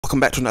welcome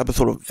back to an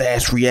episode of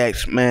Vass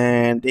Reacts.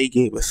 Man, they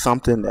gave us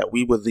something that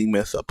we wasn't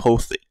even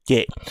supposed to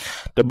get.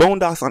 The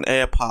Boondocks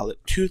Unaired pilot,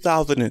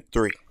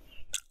 2003.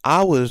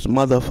 I was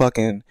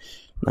motherfucking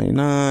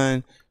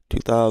 99,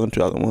 2000,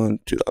 2001,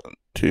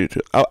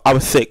 2002. I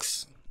was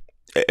 6.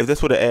 If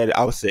this would have aired,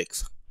 I was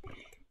 6.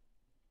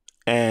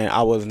 And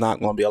I was not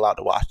going to be allowed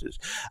to watch this.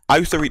 I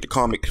used to read the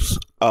comics,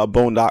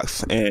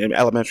 Boondocks, in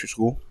elementary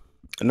school.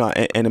 No,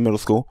 in the middle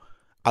school.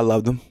 I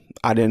loved them.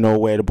 I didn't know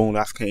where the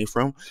Boondocks came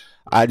from.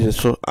 I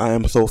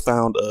am so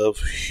fond of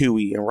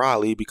Huey and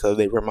Riley because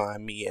they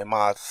remind me and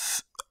my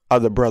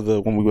other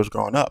brother when we was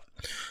growing up.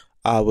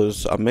 I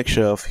was a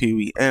mixture of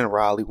Huey and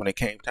Riley when it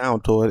came down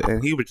to it,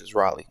 and he was just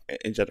Riley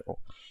in general.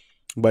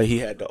 But he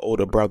had the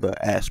older brother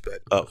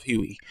aspect of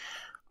Huey.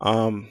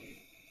 I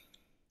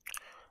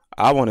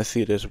want to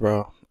see this,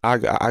 bro. I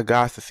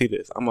got to see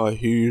this. I'm a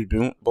huge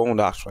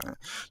Boondocks fan.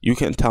 You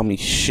can't tell me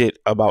shit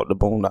about the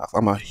Boondocks.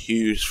 I'm a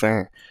huge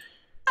fan.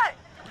 Hey,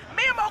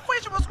 me and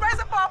Moquisha was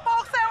racing for a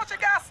pork sandwich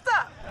and got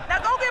stuck. Now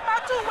go get my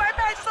two-way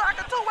page so I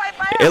can two-way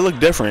my It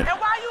looked different. And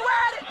while you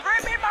at it,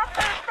 bring me my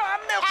French fry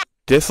milk.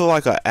 This is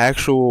like an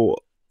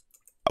actual...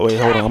 Wait,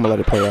 hold on. I'm going to let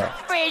it play out.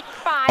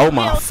 Oh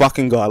my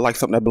fucking god. Like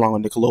something that belonged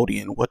on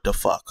Nickelodeon. What the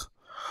fuck?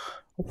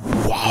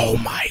 Wow,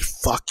 my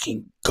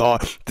fucking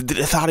god.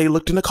 That's how they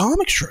looked in the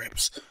comic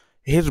strips.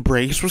 His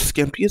braids were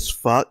skimpy as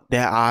fuck.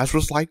 Their eyes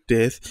was like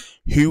this.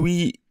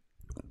 Huey...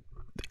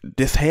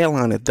 This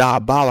hairline is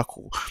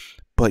diabolical.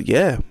 But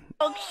yeah.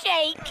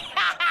 Milkshake.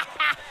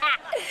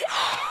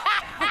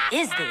 What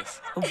is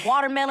this? The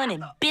Watermelon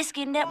and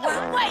Biscuit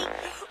Network? Wait,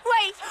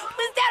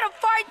 was that a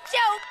fart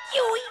joke?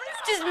 Huey, you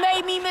just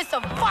made me miss a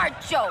fart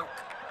joke.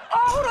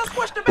 Oh, don't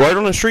squish the Right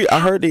on the street, I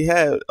heard they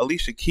had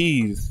Alicia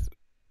Keys'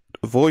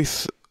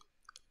 voice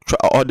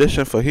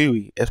audition for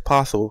Huey. It's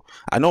possible.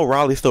 I know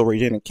Riley's still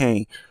Regina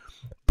King.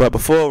 But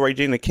before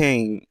Regina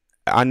King,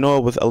 I know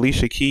it was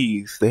Alicia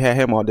Keys. They had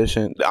him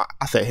audition.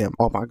 I said him.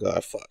 Oh my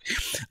god, fuck.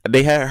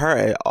 They had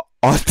her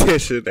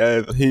audition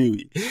as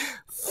Huey.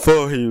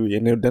 For Huey.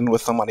 And then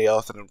with somebody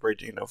else and then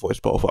Regina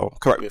voiced both of them.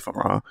 Correct me if I'm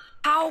wrong.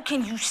 How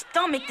can you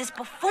stomach this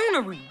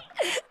buffoonery?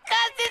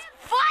 Cause it's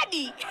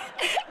funny.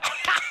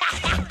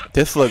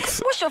 This looks...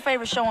 What's your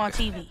favorite show on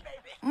TV?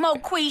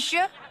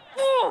 Moquisha.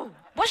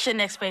 What's your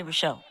next favorite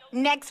show?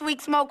 Next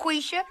week's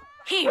Moquisha.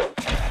 Here.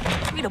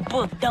 Read a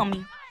book,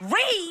 dummy.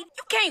 Read?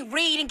 You can't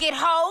read and get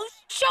hoes.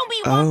 Show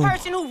me one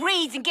person who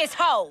reads and gets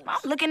hoes.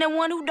 I'm looking at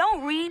one who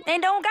don't read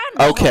and don't got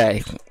no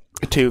Okay.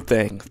 Two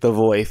things. The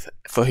voice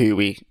for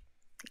Huey.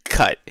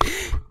 Cut.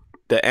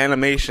 The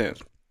animation.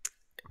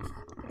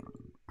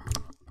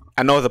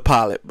 I know it's a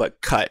pilot,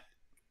 but cut.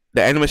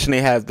 The animation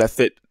they have that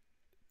fit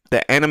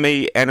the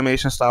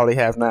animation style they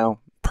have now,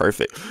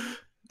 perfect.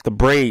 The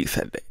braids,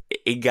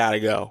 it gotta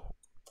go.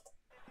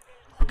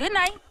 Good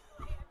night,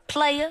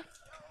 player.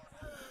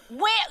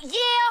 Well,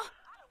 yeah.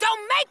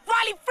 Don't make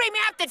Riley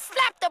Freeman have to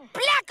slap the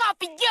black off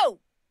of you.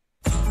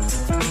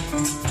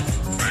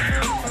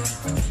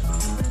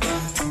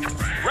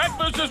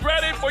 Breakfast is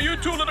ready for you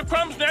two little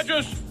crumb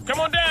snatchers. Come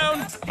on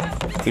down.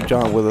 He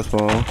John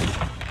Witherspoon. He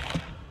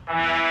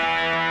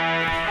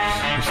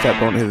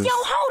stepped on his... Yo,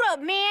 hold up,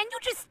 man. You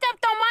just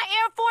stepped on my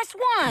Air Force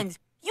Ones.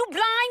 You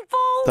blind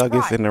fool? Thug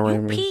is in the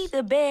ring. You pee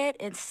the bed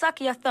and suck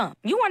your thumb.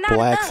 You are not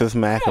Blacks a thug. is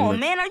macking. Come on,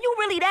 man. Are you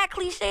really that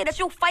cliche that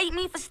you'll fight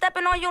me for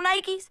stepping on your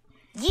Nikes?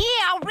 Yeah,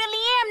 I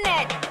really am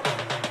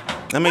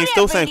that. I mean,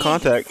 still saying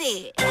contact.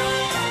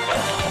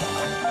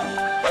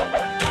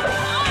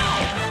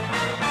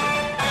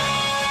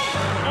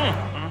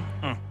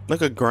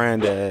 Look at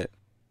Granddad.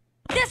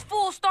 This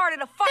fool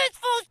started a fight. This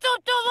fool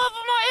stepped all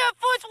over my Air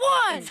Force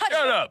Ones.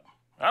 Shut up.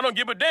 I don't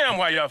give a damn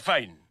why y'all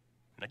fighting.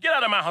 Now get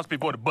out of my house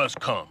before the bus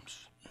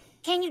comes.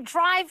 Can you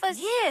drive us?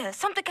 Yeah,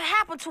 something could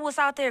happen to us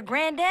out there,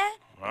 Granddad.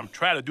 I'm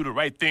trying to do the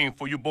right thing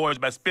for you boys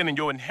by spending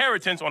your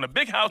inheritance on a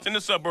big house in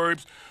the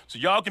suburbs so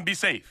y'all can be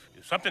safe.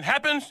 If something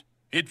happens,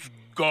 it's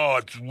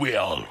God's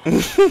will.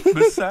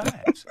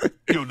 Besides,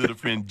 your little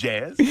friend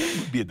Jazz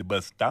will be at the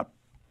bus stop.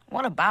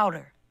 What about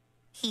her?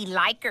 He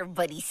like her,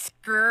 but he's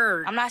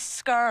scared. I'm not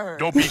scared.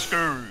 Don't be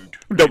scared.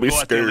 Don't be Go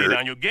out there and scared. lay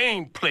down your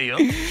game, player.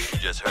 You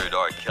just heard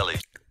R. Kelly.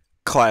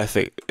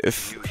 Classic.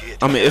 It's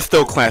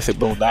still classic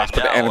Boondocks,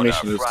 but the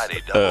animation is...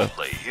 Friday double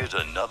play. Here's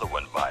another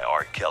one by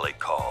R. Kelly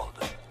called...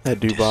 At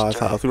Duval's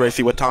house. We ready to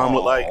see what Tom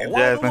look like and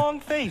Jasmine?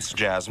 Long face,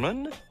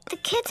 Jasmine. The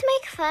kids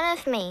make fun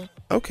of me.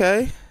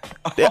 Okay.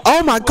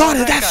 Oh my God,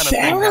 is that kind of thing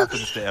Sarah?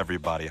 happens to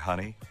everybody,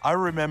 honey. I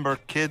remember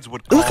kids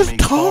would call Look at me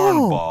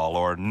Tom. cornball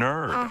or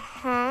nerd.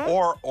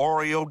 Or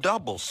Oreo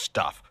double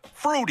stuff.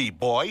 Fruity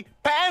boy,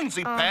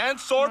 pansy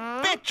pants, or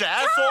bitch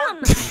ass, or...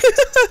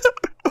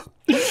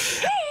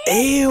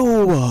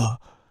 Ew.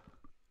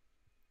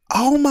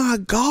 Oh my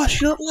gosh,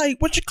 you look like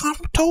what you come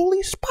from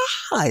Totally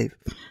Spies.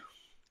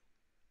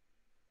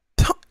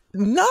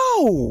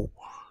 No.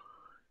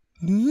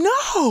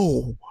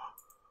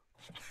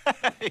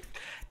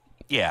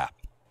 Yeah.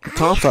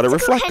 Tom started Go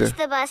reflecting. catch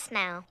the bus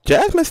now.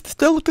 Jasmine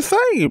still look the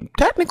same,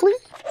 technically.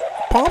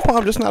 Pom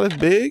Pom just not as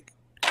big.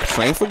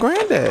 Same for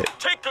Granddad.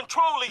 Take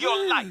control of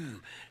your life.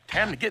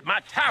 Time to get my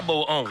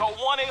Tybo on. Call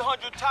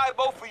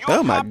 1-800-TYBO for your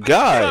Oh my copy.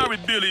 God. Sorry,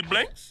 Billy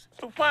Blanks.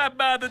 So why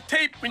buy the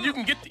tape when you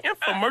can get the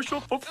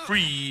infomercial for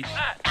free?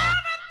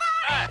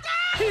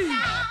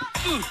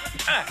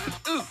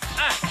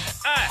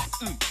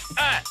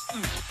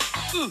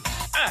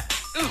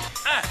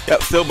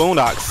 Yep, still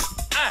Boondocks.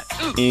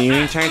 You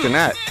ain't changing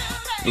that.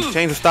 You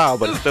change the style,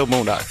 but it's still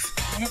Boondocks.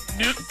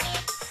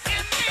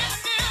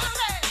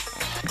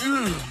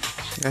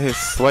 Got his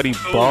sweaty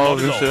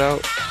balls and shit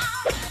out.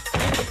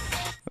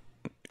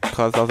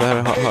 Cause I was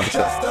having hot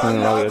shots.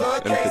 Cleaning all the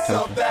attention.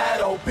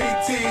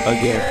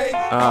 Again.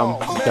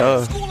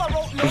 Duh. School, I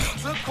wrote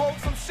notes and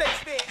quotes from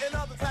Shakespeare and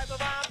other types of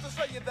rhymes to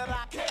show you that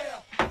I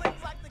care.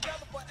 Things like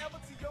together forever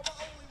till you're my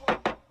only one.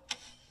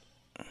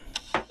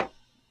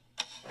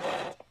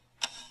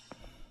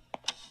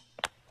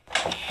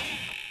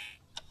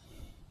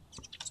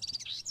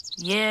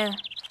 Yeah.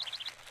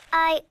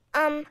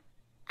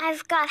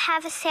 I've got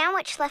half a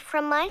sandwich left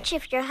from lunch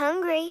if you're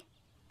hungry.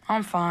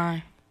 I'm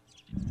fine.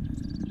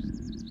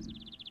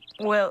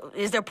 Well,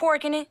 is there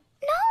pork in it?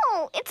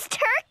 No, it's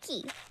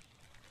turkey.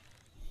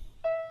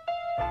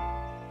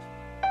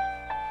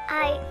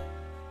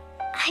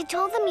 I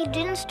told them you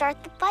didn't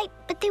start the fight,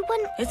 but they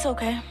wouldn't. It's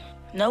okay.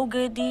 No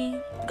good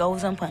deed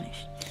goes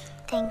unpunished.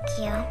 Thank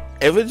you.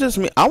 If it's just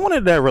me, I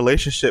wanted that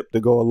relationship to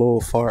go a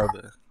little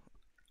farther.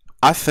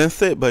 I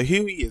sensed it, but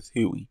Huey is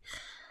Huey.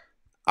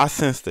 I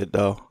sensed it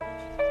though.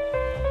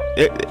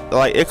 It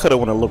could have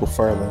went a little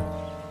further.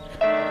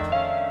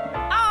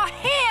 Oh,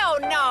 hell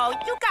no!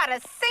 You got a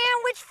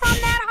sandwich from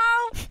that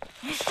hoe?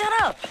 Shut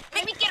up!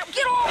 Make me get off!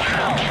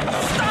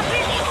 Stop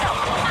hitting yourself!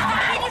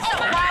 Stop hitting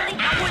yourself, Riley!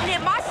 I wouldn't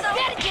hit myself!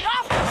 Better get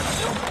off!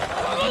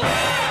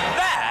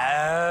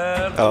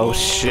 Oh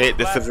shit!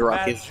 This is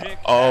Ruckus.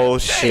 Oh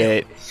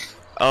shit!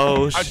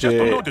 Oh I just don't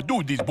know shit! what to do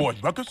with these boys,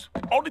 Ruckus.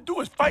 All they do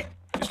is fight.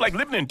 It's like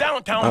living in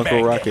downtown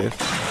Uncle Baghdad. Ruckus.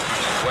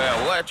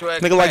 Well, what you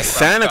expect Nigga like from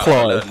Santa a couple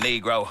Claus. of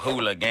Negro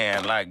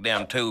hooligan like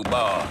them two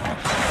boys?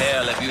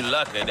 Hell, if you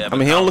lucky, they'll I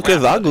mean, he don't look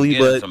as ugly, get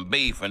but some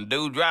beef and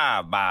do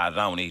drive-bys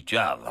on each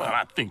other. Well,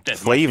 I think that's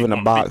Slave in the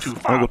box.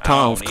 Uncle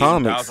Tom's I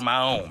don't even talk comics. to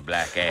my own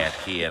black-ass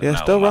kids Yeah, no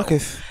still more.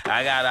 Ruckus.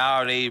 I got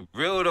all these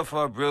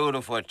beautiful,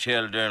 beautiful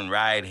children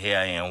right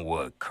here in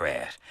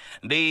Woodcrest.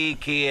 These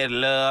kids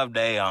love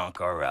their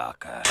Uncle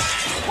Ruckus.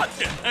 What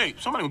the? Hey,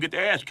 somebody gonna get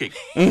their ass kicked.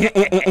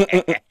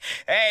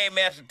 Hey,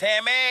 Mr.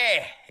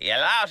 Timmy, you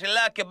lost your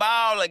lucky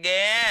ball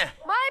again.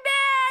 My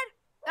bad!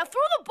 Now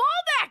throw the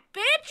ball back,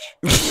 bitch!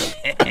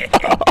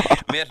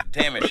 Mr.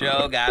 Timmy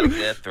sure got a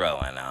good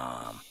throwing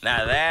arm.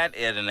 Now that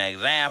is an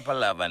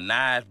example of a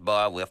nice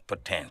boy with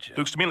potential.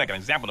 Looks to me like an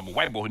example of a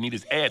white boy who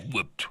needs his ass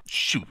whooped.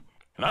 Shoot.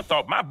 And I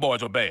thought my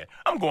boys were bad.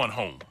 I'm going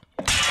home.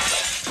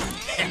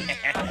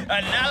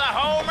 Another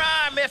home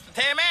run, Mr.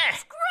 Timmy.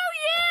 Screw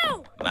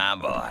you! My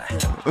boy.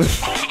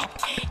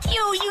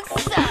 You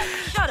suck!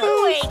 Shut up!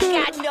 You ain't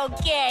got no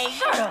game!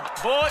 Shut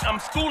up! Boy, I'm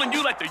schooling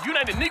you like the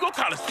United Negro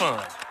College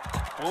Fund.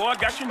 Boy, I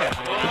got you now.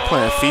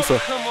 Playing FIFA.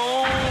 Come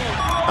on.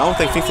 I don't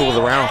think FIFA was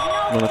around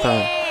during the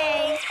time.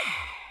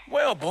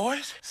 Well,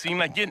 boys, seem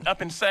like getting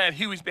up inside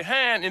Huey's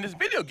behind in this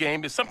video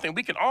game is something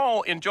we can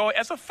all enjoy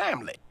as a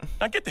family.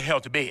 Now get the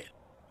hell to bed.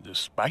 The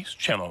Spice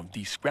Channel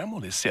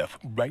descrambled itself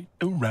right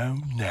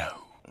around now.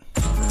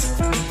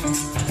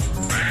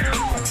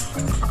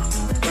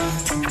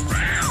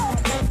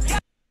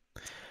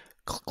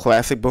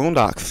 Classic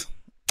Boondocks.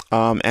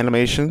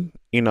 Animation,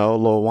 a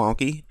little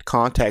wonky.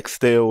 Context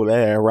still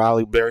there.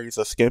 Riley Berry's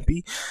a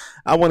skimpy.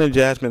 I wanted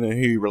Jasmine and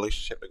Huey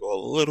relationship to go a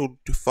little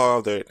too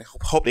farther. I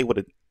hope they would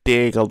have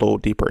dig a little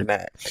deeper in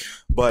that.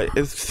 But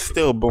it's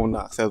still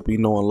Boondocks as we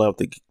know and love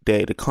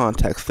today. The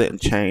context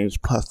didn't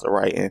change, plus the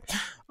writing.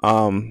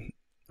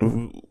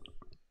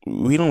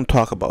 We don't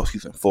talk about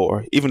season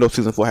 4. Even though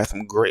season 4 has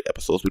some great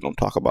episodes, we don't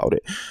talk about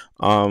it.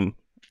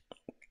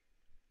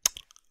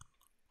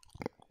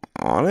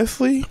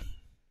 Honestly,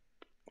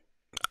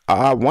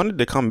 I wanted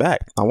to come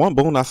back. I want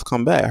Boondocks to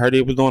come back. I heard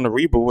they was doing a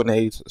reboot when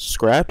they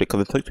scrapped it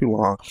because it took too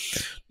long.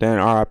 Then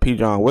R.I.P.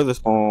 John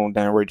Witherspoon.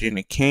 Then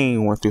Regina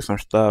King went through some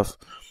stuff.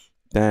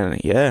 Then,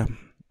 yeah.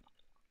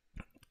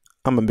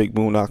 I'm a big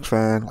Boondocks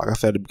fan. Like I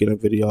said at the beginning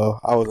of the video,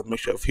 I was a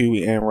mixture of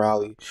Huey and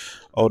Riley.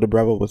 Older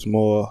brother was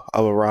more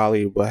of a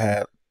Riley, but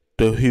had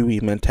the Huey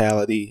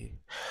mentality.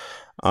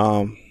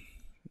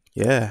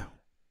 Yeah.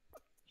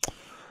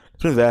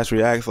 This is Vass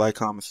Reacts. Like,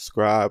 comment,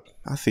 subscribe.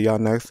 I'll see y'all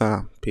next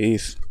time.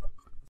 Peace.